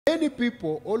Many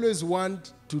people always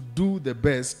want to do the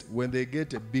best when they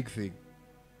get a big thing,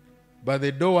 but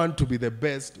they don't want to be the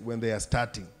best when they are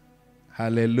starting.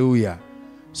 Hallelujah.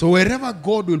 So wherever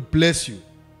God will bless you,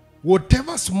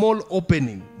 whatever small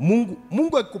opening,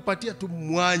 Mungu akupatia tu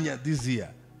mwanya this year,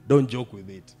 don't joke with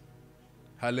it.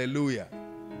 Hallelujah.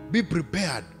 Be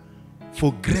prepared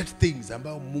for great things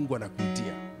ambao Mungu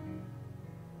anakuitia.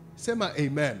 Sema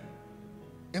amen.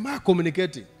 Am I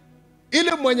communicating?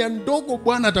 Ile mwanya ndogo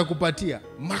Bwana atakupatia,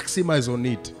 maximize on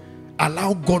it.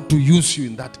 Allow God to use you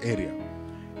in that area.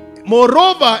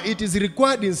 Moreover, it is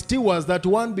required in stewards that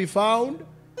one be found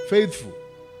faithful.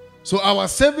 So our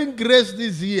saving grace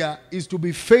this year is to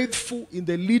be faithful in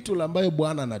the little ambayo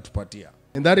Bwana anatupatia.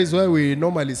 And that is why we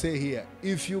normally say here,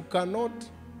 if you cannot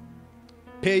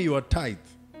pay your tithe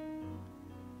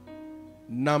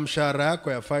na mshahara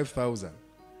yako ya 5,000,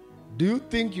 do you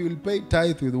think you will pay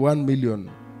tithe with 1 million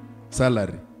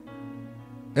salary?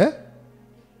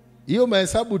 Hiyo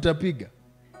mahesabu utapiga.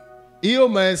 Hiyo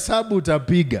mahesabu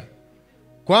utapiga.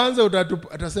 Kwanza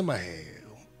utasema,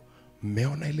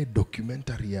 mmeona ile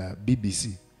documentary ya BBC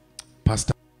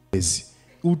Pastor Ezi.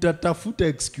 Utatafuta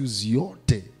excuse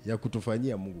yote ya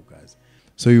kutufanyia Mungu kazi.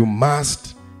 So you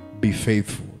must be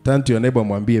faithful. Turn to your neighbor,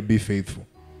 mwambie be faithful.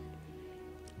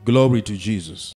 Glory to Jesus.